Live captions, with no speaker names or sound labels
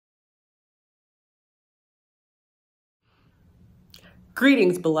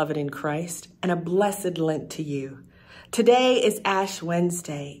Greetings, beloved in Christ, and a blessed Lent to you. Today is Ash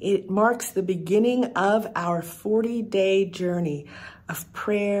Wednesday. It marks the beginning of our 40-day journey of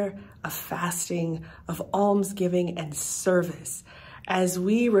prayer, of fasting, of almsgiving, and service as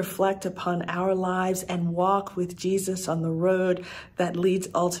we reflect upon our lives and walk with Jesus on the road that leads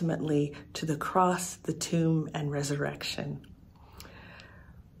ultimately to the cross, the tomb, and resurrection.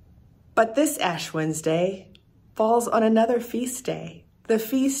 But this Ash Wednesday falls on another feast day, the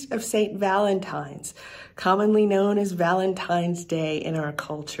Feast of St. Valentine's, commonly known as Valentine's Day in our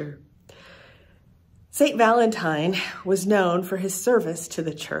culture. St. Valentine was known for his service to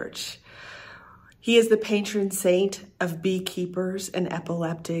the church. He is the patron saint of beekeepers and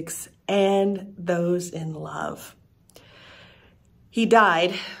epileptics and those in love. He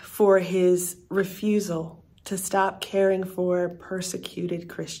died for his refusal to stop caring for persecuted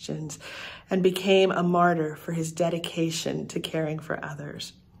Christians and became a martyr for his dedication to caring for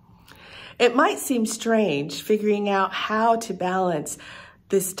others. It might seem strange figuring out how to balance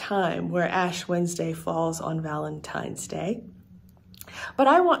this time where Ash Wednesday falls on Valentine's Day, but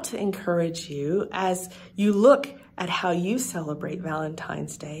I want to encourage you as you look at how you celebrate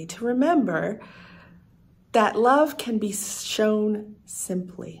Valentine's Day to remember that love can be shown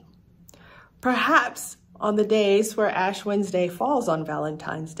simply. Perhaps on the days where Ash Wednesday falls on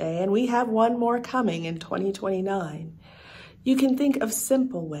Valentine's Day, and we have one more coming in 2029, you can think of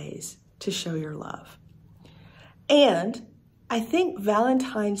simple ways to show your love. And I think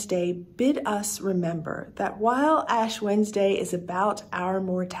Valentine's Day bid us remember that while Ash Wednesday is about our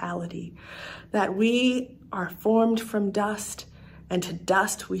mortality, that we are formed from dust and to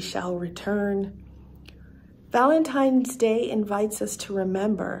dust we shall return, Valentine's Day invites us to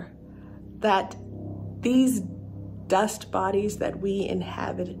remember that these dust bodies that we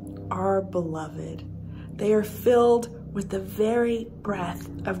inhabit are beloved. They are filled with the very breath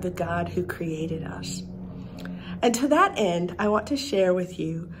of the God who created us. And to that end, I want to share with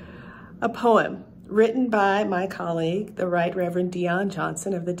you a poem written by my colleague, the Right Reverend Dion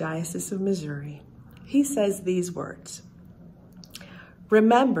Johnson of the Diocese of Missouri. He says these words: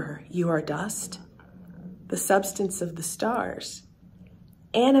 "Remember, you are dust, the substance of the stars,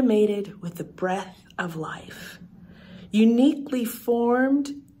 animated with the breath of life, uniquely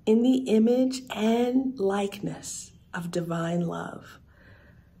formed in the image and likeness of divine love.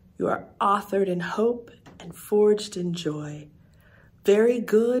 You are authored in hope and forged in joy. Very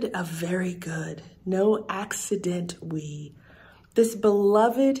good of very good, no accident we. This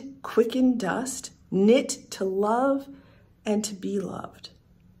beloved quickened dust, knit to love and to be loved.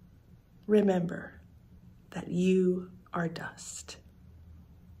 Remember that you are dust."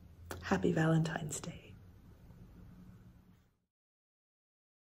 Happy Valentine's Day.